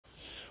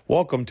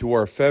Welcome to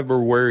our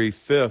February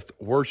 5th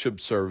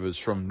worship service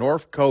from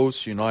North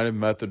Coast United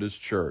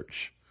Methodist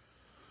Church.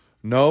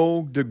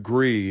 No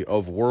degree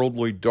of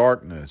worldly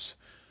darkness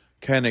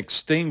can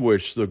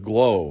extinguish the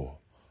glow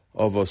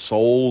of a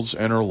soul's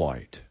inner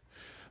light.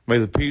 May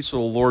the peace of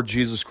the Lord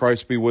Jesus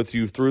Christ be with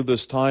you through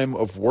this time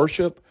of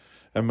worship,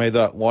 and may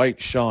that light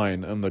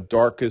shine in the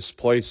darkest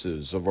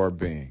places of our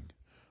being.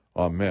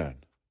 Amen.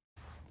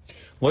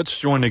 Let's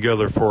join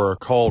together for our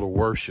call to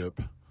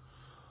worship.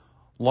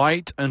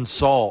 Light and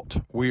salt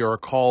we are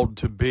called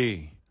to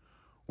be.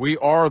 We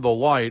are the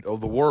light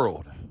of the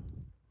world.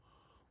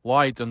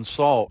 Light and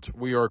salt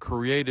we are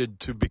created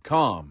to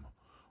become.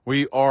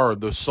 We are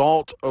the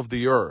salt of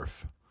the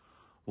earth.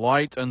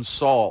 Light and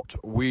salt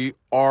we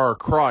are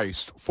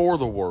Christ for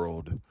the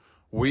world.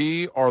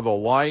 We are the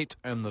light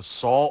and the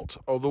salt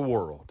of the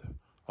world.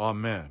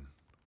 Amen.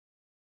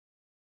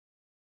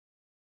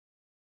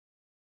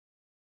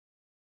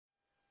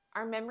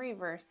 Our memory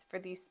verse for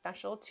these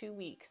special 2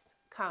 weeks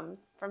comes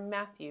from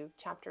Matthew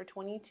chapter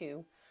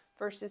 22,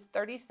 verses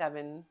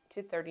 37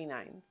 to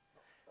 39.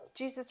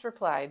 Jesus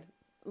replied,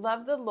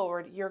 "Love the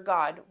Lord your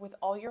God with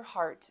all your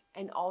heart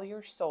and all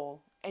your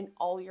soul and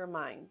all your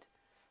mind.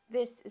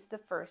 This is the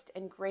first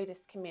and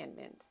greatest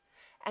commandment.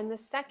 And the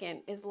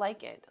second is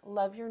like it,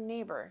 love your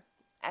neighbor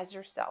as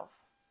yourself."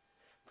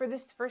 For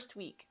this first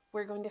week,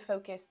 we're going to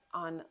focus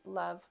on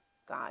love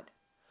God.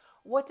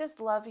 What does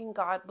loving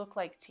God look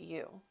like to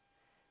you?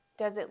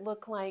 Does it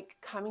look like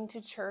coming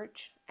to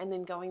church and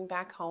then going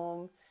back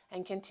home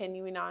and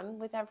continuing on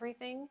with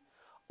everything?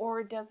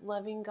 Or does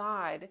loving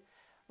God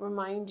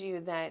remind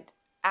you that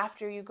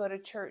after you go to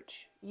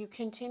church, you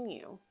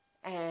continue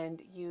and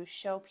you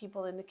show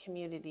people in the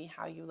community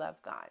how you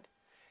love God?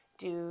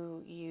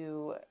 Do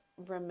you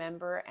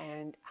remember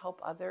and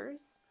help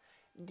others?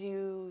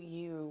 Do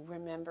you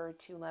remember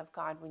to love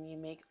God when you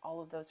make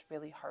all of those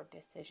really hard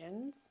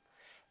decisions?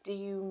 Do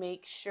you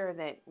make sure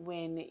that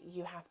when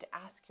you have to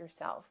ask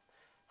yourself,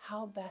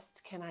 how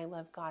best can I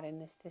love God in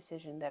this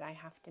decision that I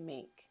have to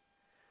make?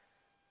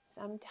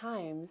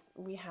 Sometimes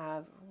we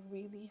have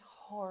really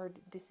hard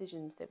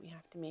decisions that we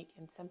have to make,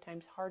 and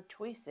sometimes hard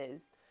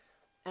choices,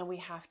 and we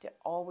have to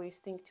always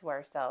think to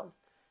ourselves,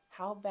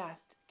 how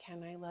best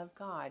can I love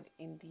God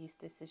in these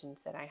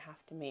decisions that I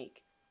have to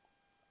make?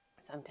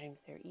 Sometimes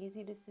they're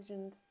easy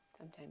decisions,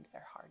 sometimes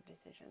they're hard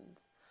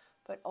decisions,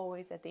 but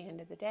always at the end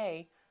of the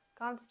day,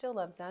 God still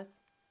loves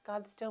us.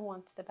 God still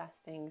wants the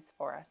best things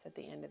for us at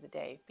the end of the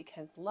day,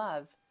 because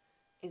love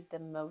is the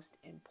most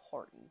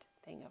important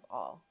thing of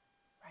all,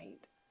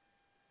 right?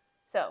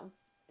 So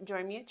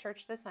join me at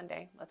church this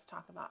Sunday. Let's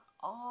talk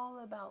all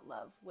about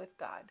love with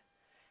God.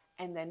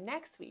 And then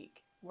next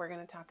week, we're going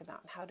to talk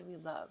about how do we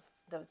love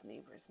those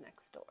neighbors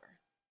next door.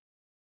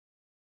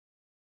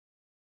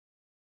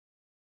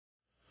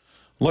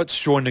 Let's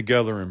join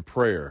together in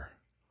prayer.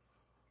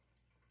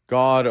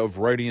 God of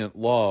radiant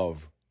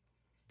love,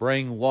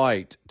 bring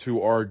light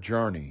to our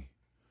journey,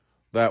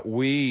 that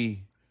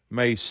we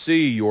may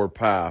see your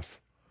path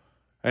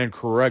and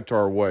correct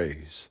our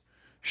ways.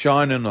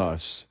 Shine in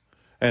us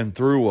and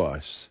through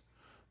us,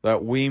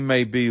 that we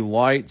may be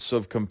lights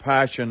of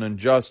compassion and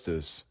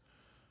justice,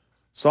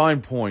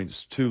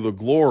 signposts to the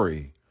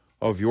glory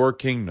of your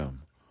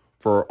kingdom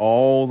for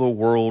all the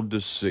world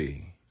to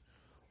see.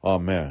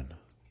 Amen.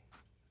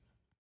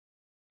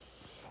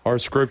 Our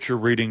scripture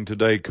reading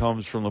today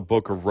comes from the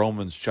book of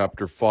Romans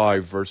chapter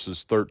 5,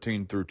 verses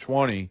 13 through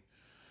 20.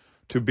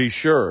 To be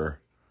sure,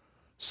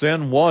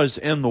 sin was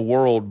in the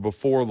world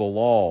before the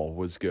law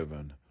was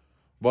given,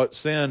 but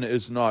sin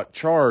is not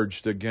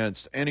charged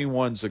against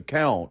anyone's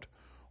account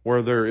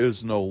where there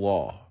is no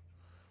law.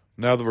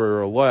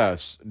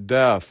 Nevertheless,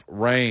 death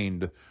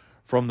reigned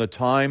from the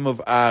time of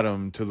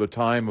Adam to the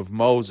time of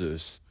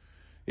Moses,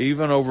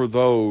 even over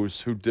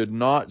those who did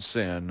not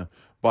sin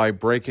by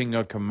breaking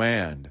a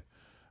command,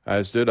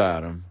 as did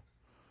Adam,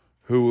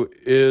 who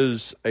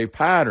is a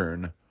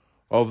pattern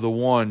of the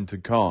one to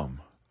come.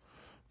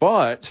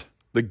 But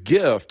the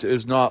gift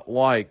is not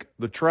like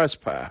the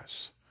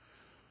trespass.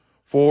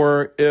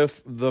 For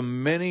if the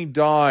many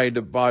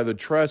died by the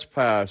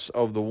trespass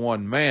of the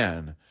one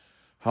man,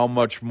 how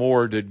much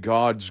more did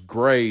God's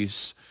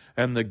grace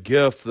and the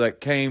gift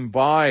that came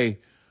by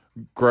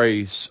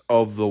grace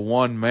of the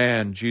one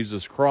man,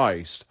 Jesus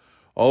Christ,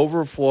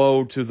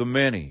 overflow to the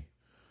many?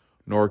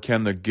 Nor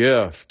can the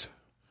gift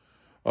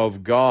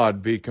of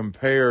God be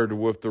compared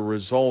with the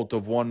result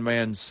of one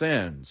man's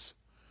sins.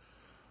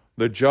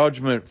 The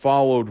judgment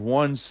followed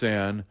one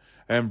sin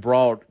and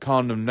brought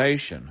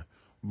condemnation,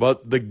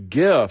 but the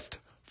gift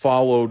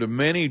followed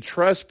many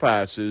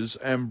trespasses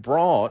and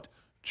brought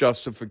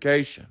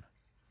justification.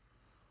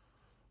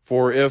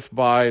 For if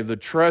by the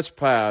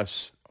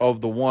trespass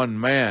of the one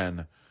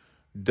man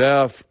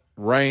death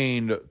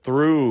reigned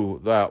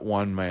through that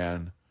one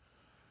man,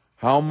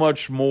 how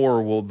much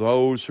more will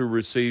those who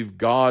receive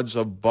God's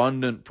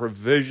abundant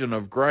provision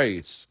of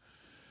grace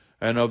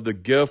and of the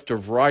gift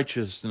of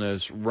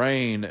righteousness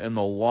reign in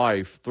the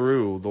life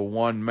through the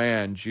one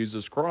man,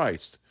 Jesus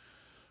Christ?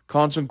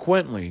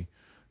 Consequently,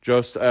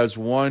 just as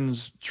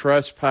one's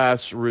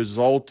trespass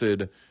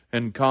resulted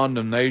in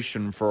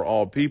condemnation for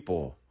all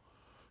people,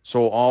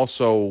 so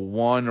also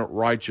one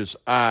righteous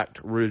act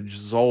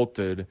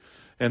resulted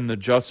in the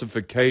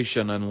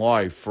justification and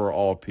life for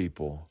all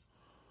people.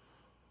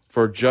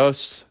 For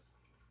just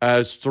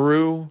as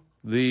through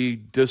the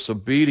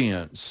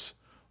disobedience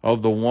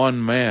of the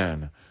one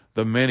man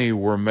the many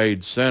were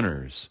made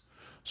sinners,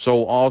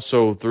 so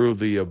also through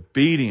the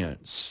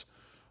obedience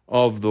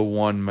of the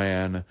one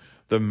man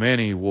the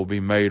many will be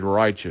made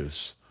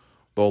righteous.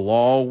 The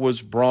law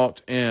was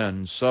brought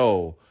in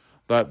so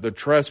that the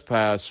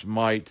trespass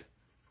might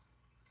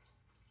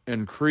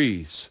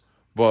increase,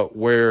 but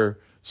where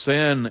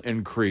sin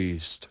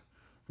increased,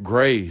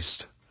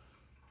 grace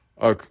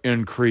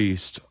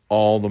increased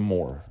all the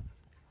more.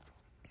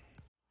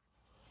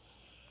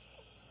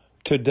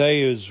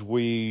 Today, as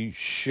we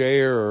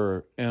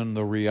share in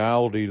the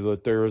reality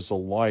that there is a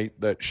light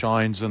that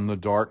shines in the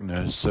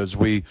darkness, as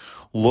we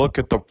look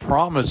at the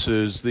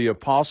promises the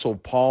Apostle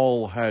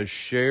Paul has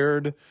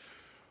shared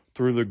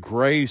through the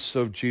grace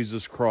of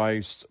Jesus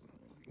Christ,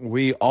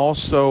 we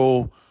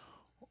also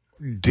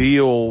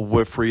deal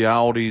with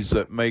realities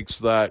that makes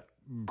that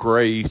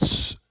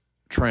grace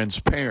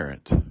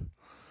transparent.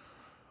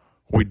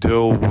 We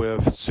deal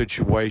with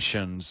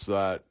situations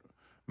that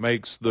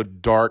makes the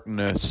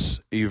darkness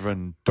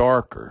even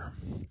darker.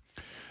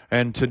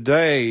 And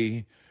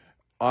today,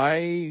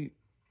 I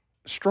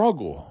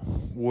struggle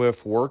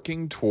with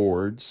working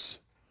towards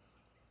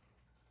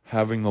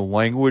having the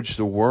language,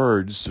 the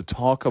words to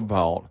talk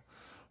about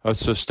a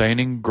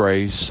sustaining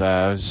grace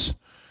as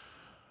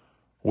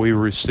we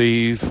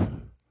receive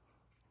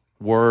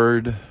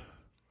word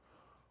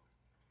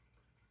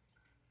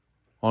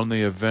on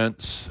the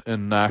events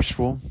in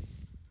Nashville,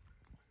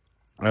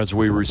 as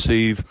we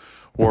receive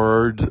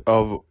word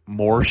of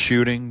more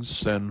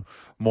shootings and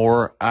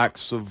more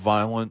acts of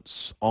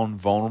violence on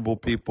vulnerable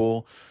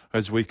people,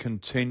 as we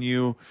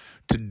continue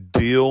to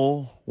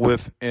deal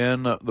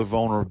within the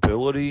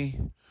vulnerability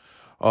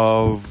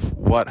of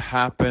what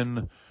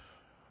happened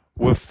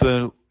with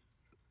the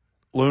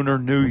Lunar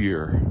New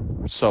Year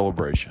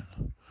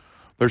celebration.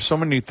 There's so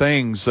many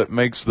things that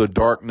makes the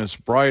darkness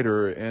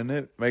brighter, and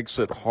it makes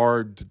it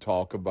hard to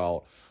talk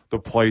about the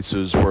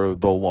places where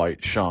the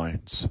light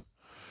shines.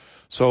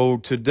 So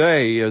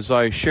today, as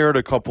I shared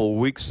a couple of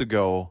weeks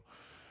ago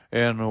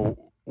in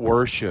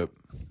worship,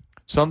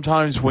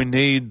 sometimes we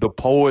need the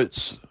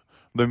poets,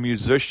 the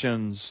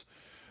musicians,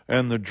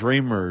 and the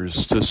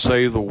dreamers to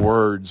say the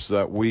words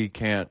that we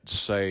can't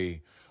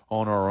say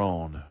on our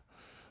own.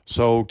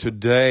 So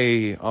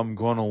today, I'm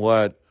going to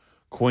let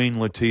Queen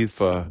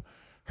Latifah,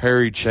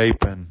 Harry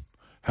Chapin,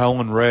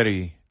 Helen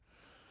Reddy,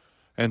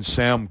 and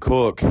Sam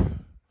Cooke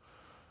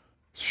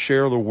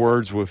share the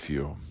words with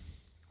you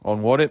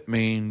on what it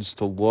means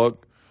to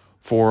look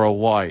for a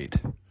light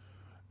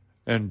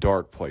in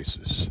dark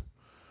places.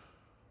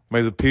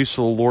 May the peace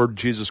of the Lord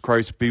Jesus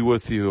Christ be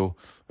with you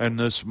in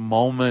this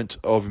moment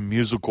of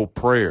musical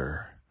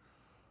prayer.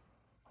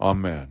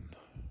 Amen.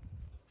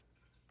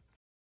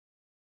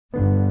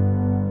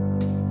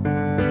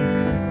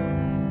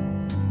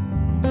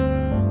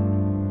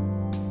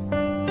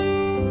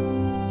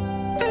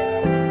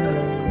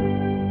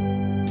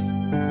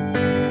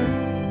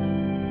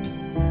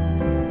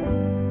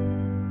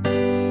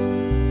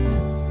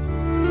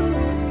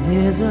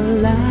 There's a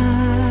light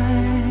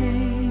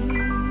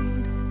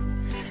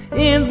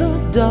in the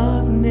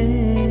darkness,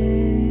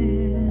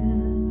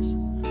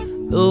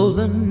 though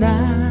the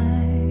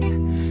night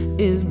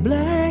is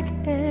black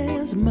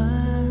as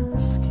my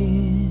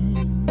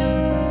skin.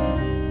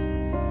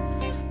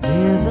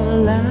 There's a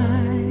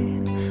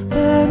light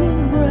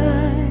burning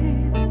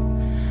bright,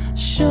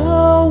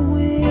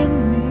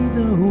 showing me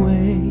the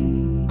way,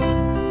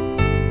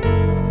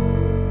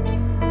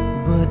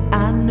 but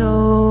I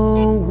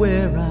know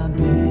where I've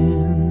been.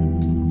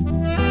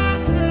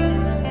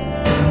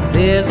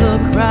 There's a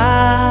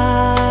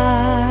cry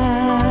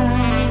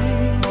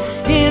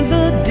in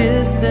the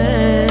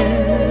distance.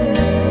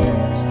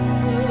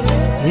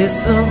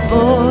 It's a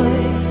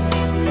voice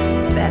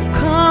that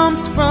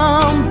comes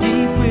from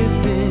deep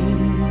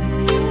within.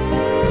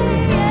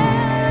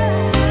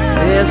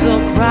 There's a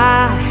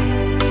cry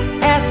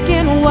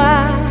asking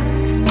why.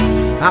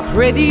 I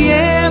pray the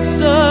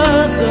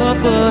answer's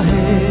up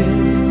ahead.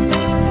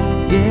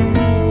 Yeah,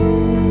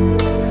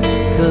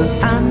 'cause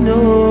I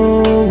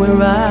know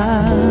where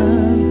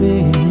I've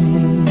been.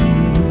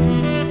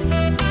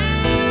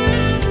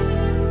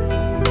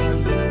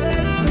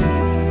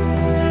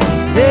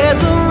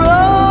 There's a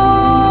road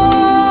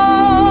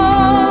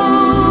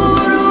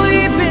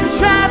we've been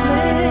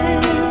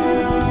traveling,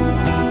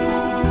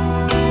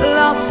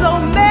 lost so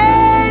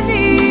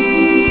many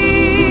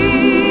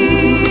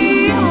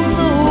on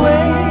the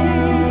way,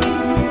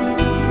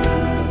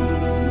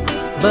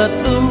 but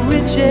the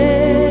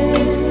riches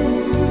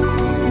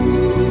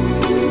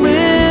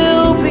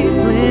will be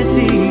plenty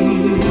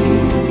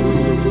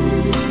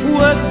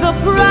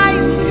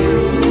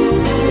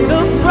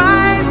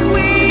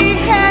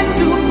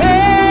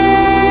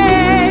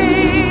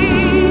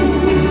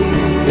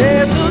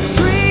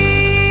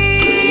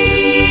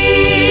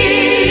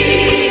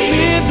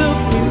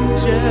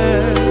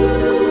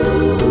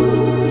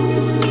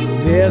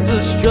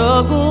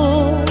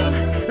struggle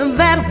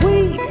that we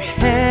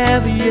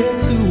have yet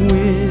to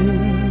win.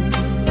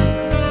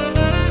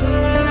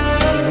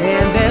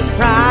 And there's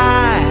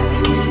pride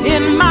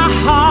in my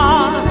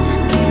heart,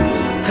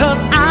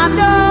 'cause I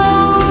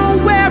know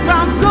where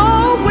I'm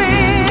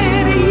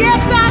going.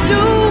 Yes, I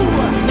do.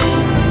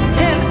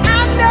 And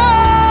I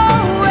know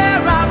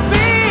where I've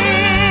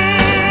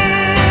been.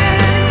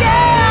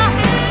 Yeah.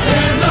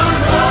 There's a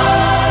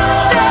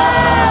road.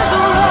 There's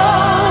a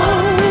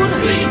road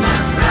we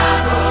must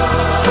travel.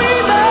 We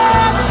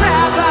must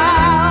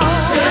travel.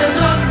 There's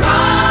a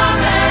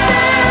promise.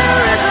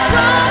 There is a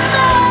promise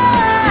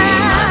we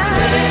must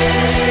make.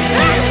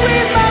 That we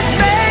must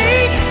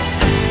make.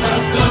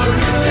 But the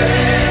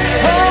riches,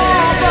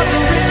 oh, but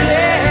the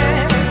riches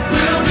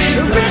will be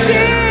the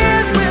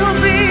riches will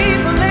be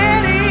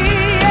plenty.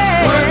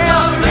 Yeah.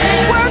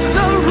 Worth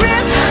the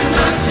risk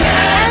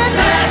and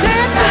the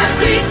chances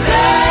we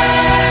take.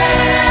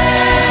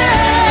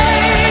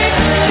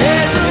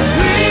 There's a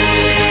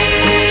dream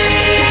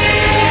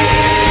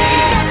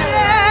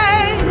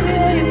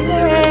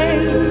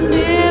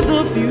in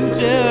the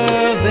future.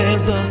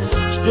 There's a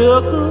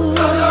struggle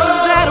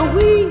that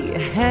we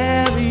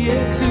have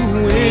yet to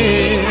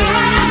win.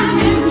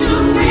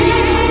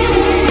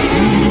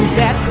 Use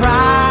that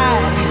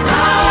pride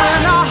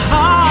in our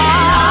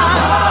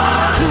hearts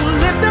to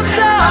lift us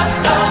up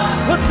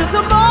to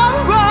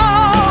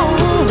tomorrow.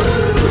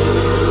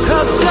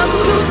 'Cause just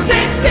to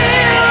sit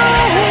still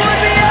would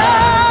be a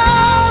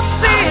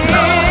sin.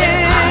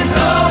 I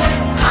know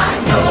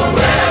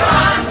where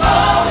I'm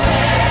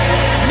going.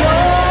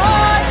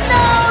 Lord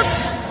knows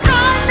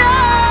I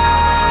know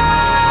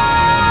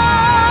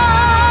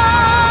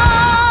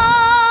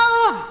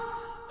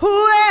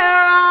where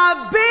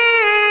I've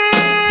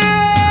been.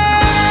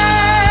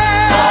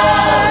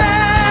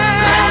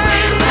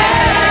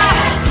 Everywhere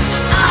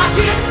I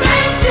give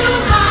thanks to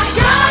my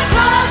God,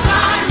 'cause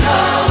I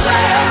know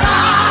where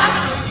I've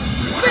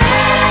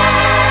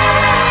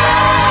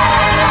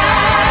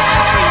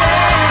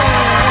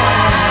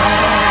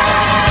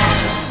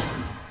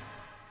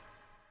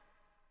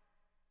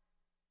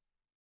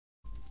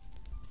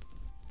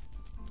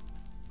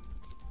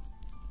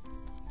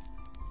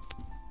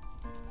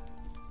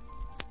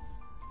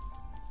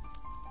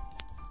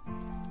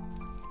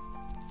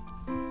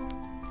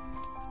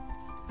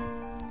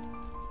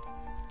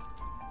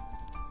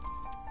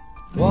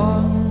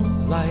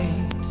One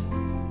light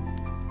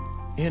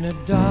in a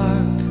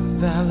dark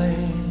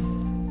valley,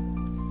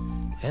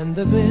 and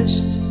the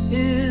mist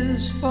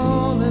is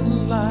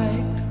falling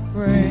like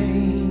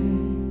rain.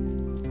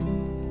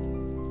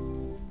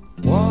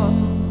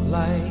 One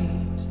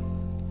light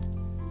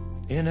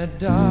in a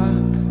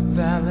dark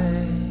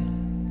valley,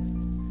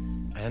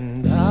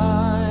 and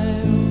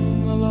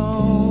I'm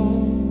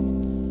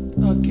alone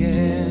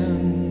again.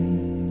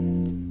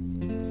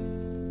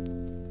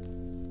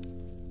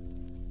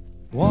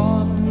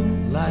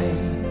 One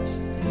light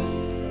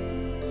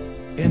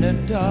in a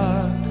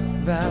dark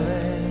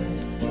valley,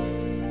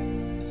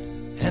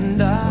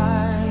 and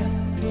I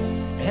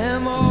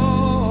am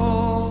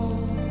all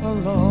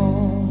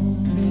alone.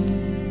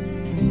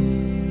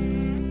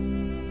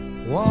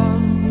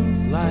 One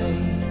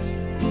light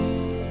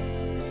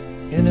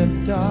in a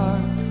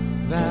dark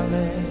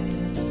valley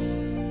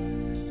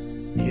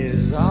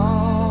is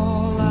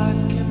all I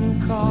can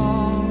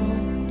call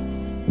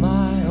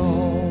my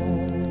own.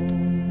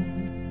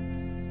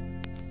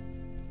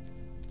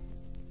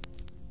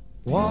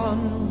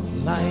 One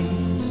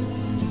light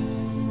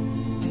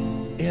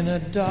in a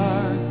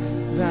dark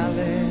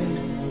valley,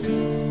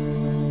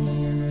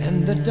 and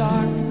the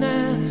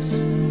darkness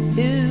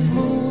is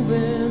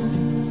moving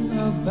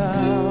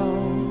about.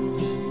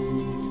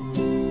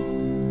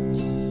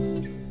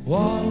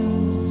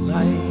 One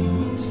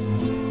light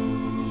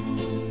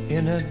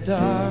in a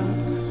dark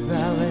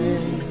valley,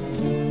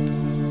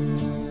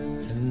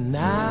 and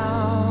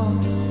now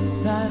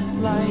that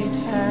light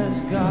has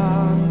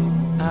gone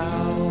out.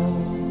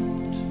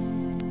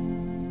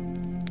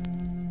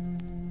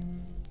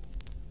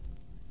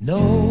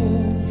 No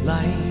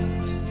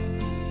light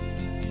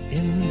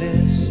in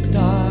this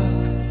dark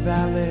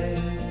valley,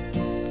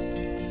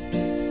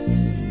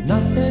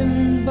 nothing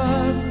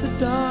but the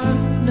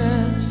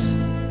darkness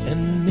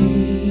and me.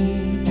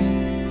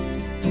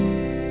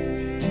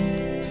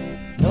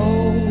 No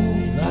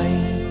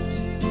light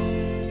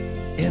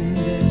in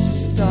this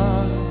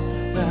dark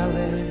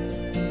valley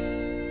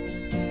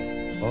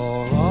for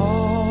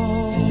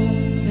all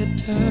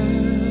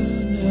eternity.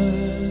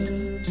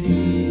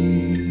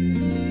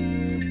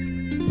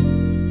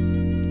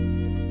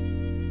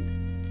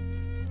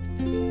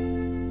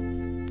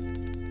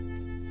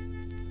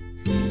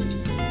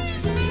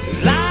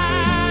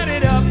 Light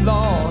it up,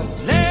 Lord,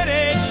 let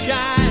it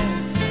shine.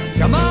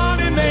 Come on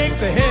and make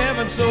the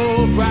heavens so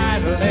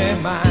brightly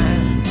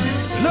mine.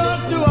 Look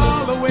through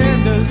all the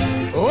windows,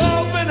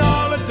 open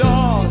all the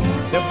doors.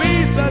 There'll be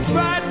such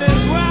brightness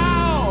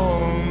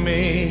round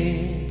me.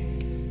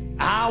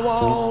 I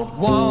won't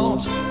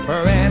want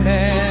for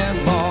any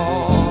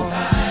more.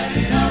 Light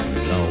it up,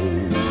 Lord,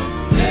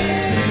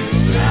 let it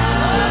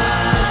shine.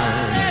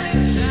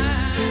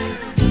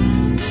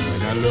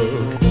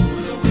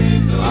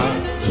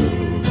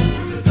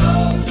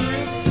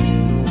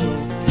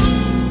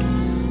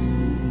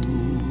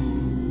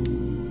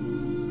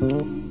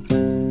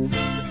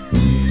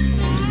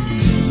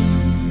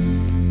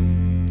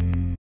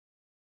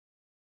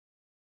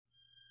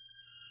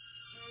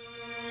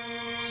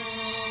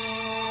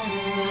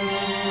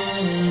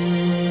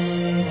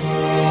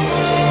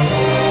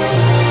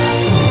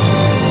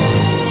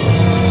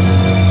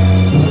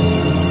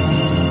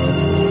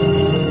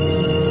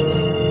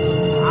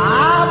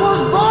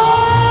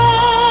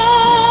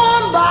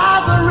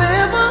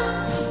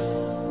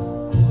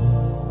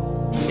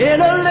 in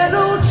a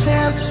little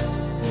tent.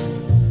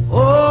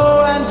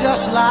 Oh, and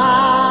just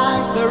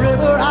like the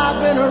river I've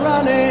been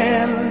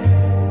running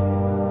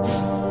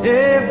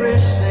ever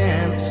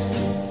since.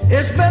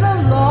 It's been a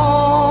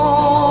long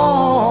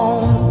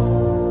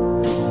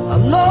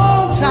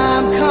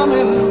time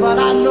coming, but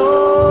I know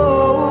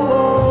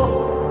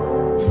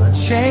a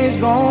change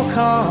gonna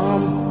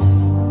come.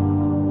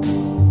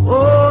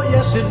 Oh,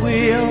 yes it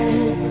will.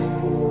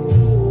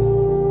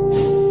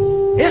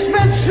 It's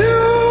been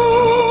too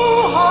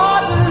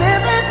hard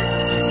living,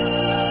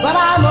 but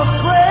I'm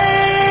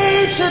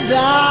afraid to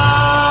die.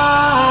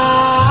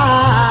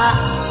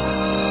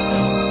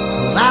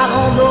 'Cause I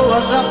don't know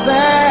what's up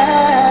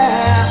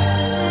there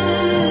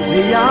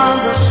beyond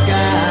the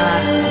sky.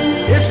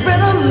 It's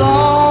been a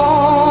long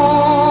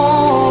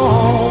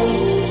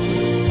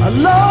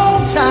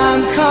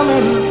time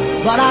coming,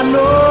 but I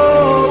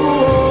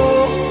know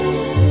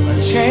a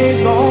change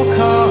gonna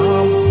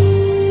come.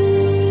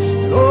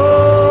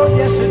 Oh,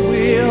 yes it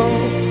will.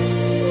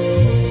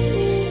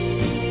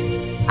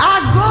 I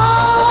go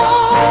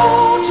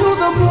to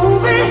the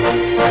movie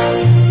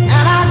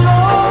and I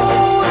go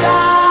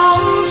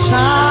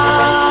downtown.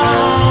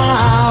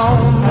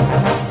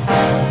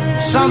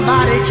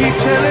 Somebody keep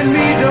telling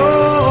me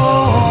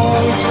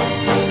don't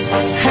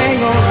hang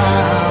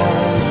around.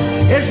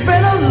 It's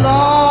been a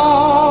long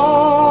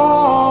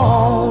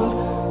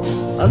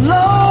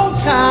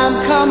time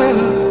coming,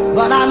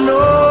 but I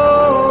know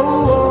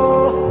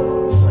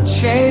a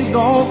change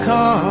gonna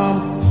come.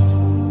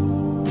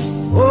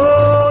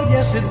 Oh,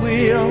 yes it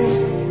will.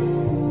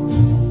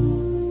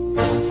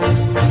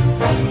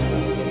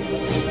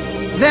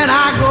 Then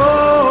I go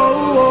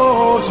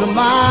to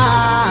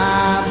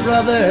my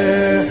brother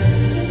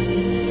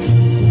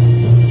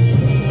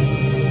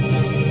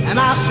and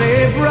I say,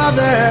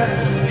 brother,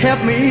 help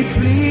me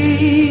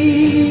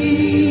please.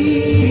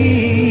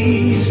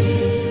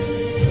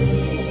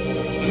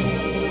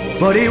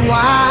 But he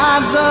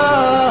winds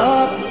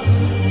up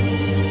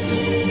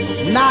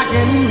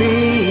knocking me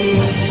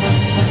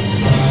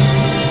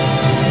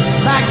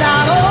back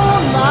down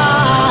on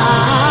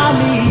my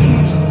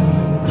knees.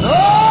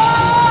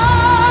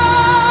 Oh,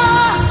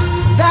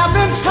 there've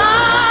been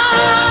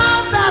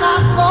times that I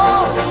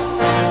thought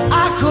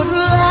I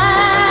couldn't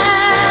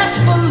last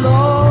for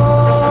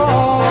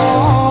long,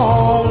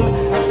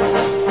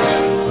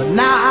 but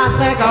now I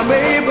think I'm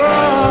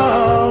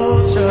able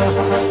to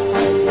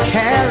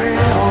carry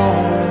on.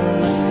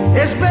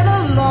 It's been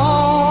a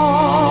long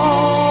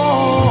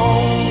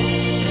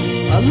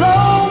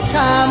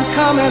time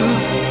coming,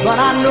 but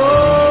I know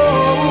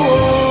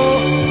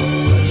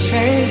a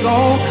change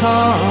gonna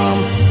come.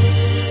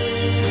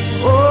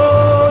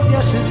 Oh,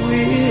 yes it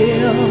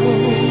will.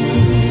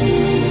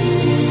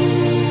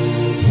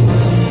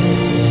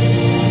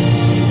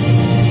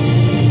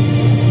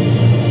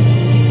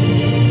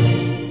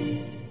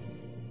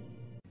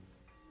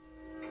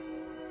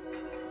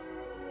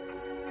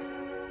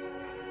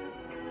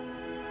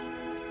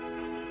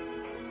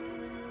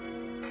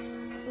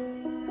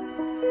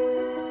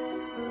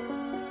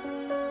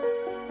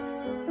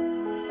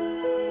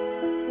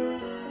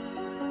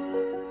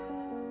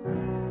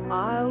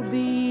 I'll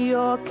be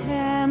your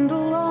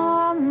candle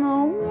on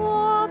the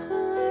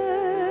water.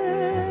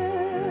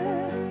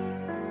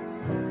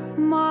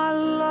 My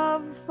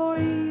love for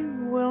you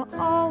will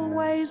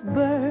always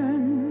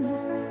burn.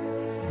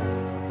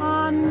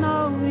 I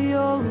know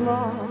you're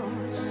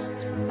lost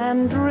and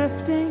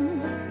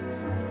drifting,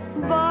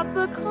 but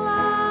the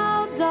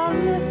clouds are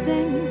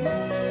lifting.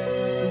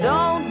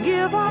 Don't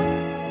give up,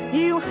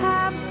 you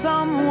have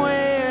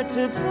somewhere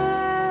to turn.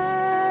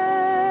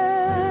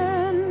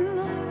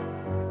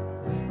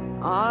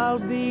 I'll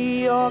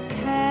be your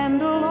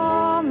candle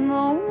on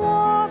the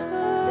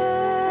water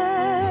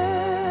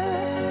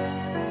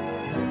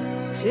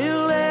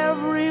till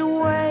every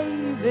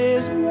wave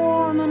is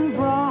warm and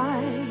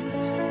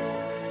bright.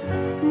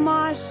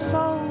 My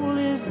soul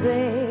is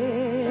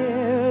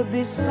there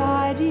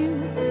beside you.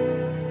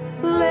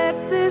 Let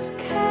this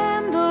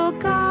candle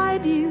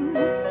guide you.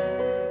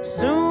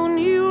 Soon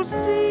you'll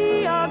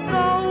see a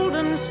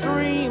golden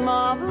stream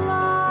of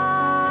light.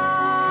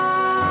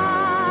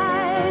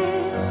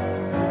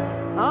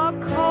 A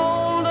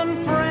cold and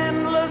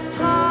friendless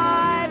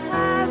tide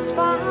has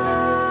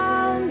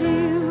found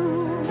you.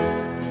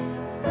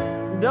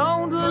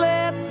 Don't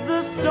let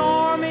the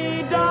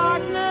stormy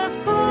darkness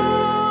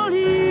pull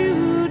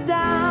you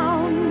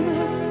down.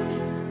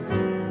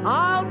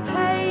 I'll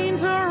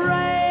paint a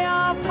ray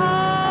of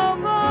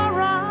hope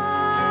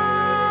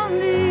around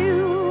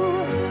you,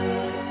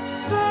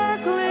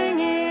 circling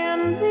in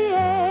the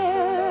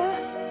air,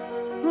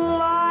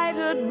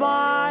 lighted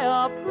by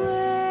a prayer.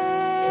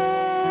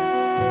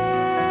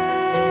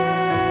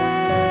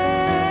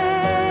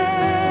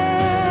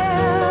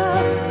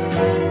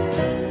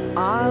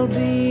 I'll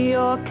be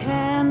your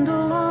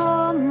candle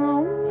on the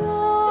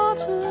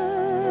water.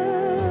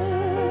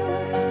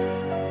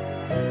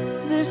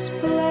 This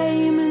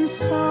flame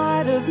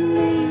inside of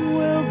me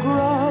will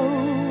grow.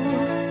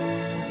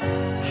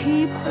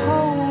 Keep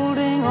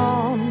holding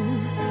on,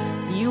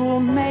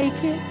 you'll make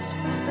make it.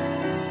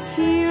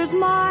 Here's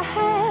my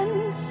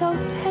hand, so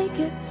take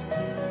it.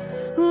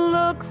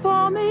 Look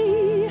for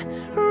me,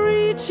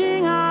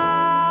 reaching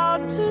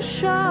out to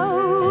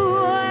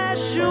show, as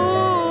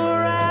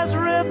sure as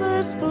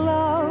rivers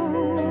flow.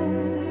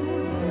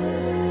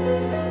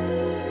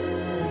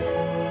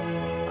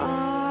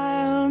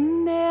 I'll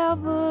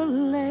never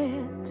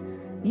let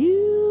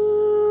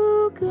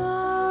you go.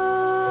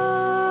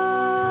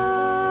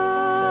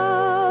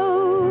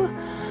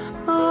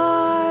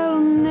 I'll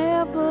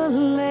never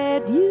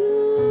let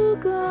you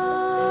go.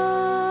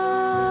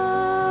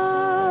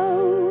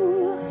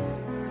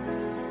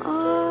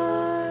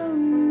 I'll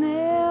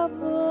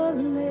never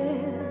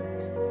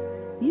let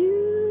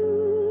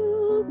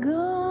you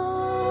go.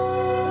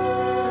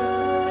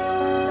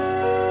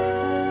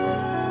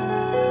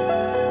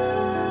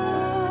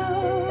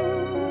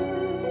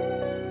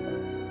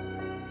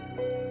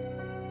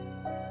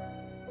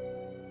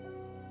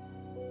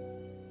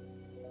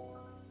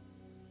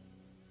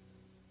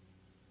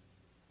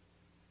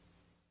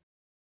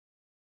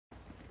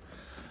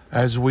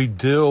 As we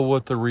deal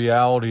with the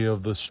reality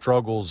of the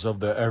struggles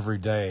of the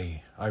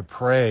everyday, I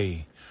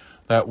pray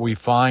that we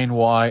find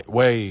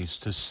ways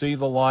to see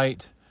the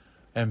light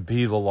and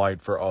be the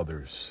light for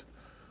others.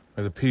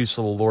 May the peace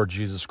of the Lord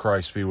Jesus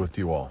Christ be with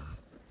you all.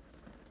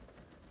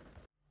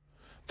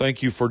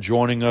 Thank you for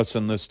joining us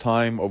in this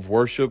time of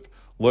worship.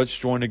 Let's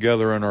join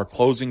together in our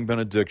closing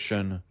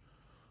benediction.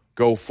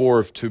 Go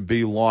forth to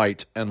be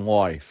light and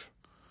life.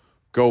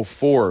 Go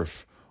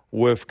forth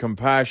with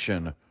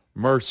compassion,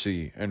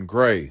 mercy, and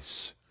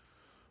grace.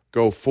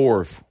 Go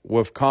forth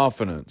with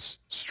confidence,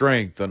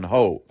 strength, and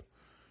hope,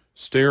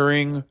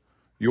 steering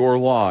your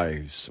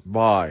lives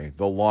by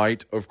the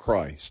light of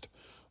Christ.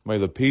 May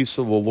the peace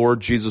of the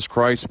Lord Jesus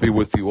Christ be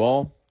with you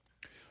all.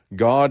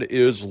 God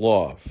is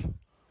love.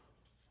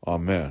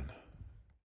 Amen.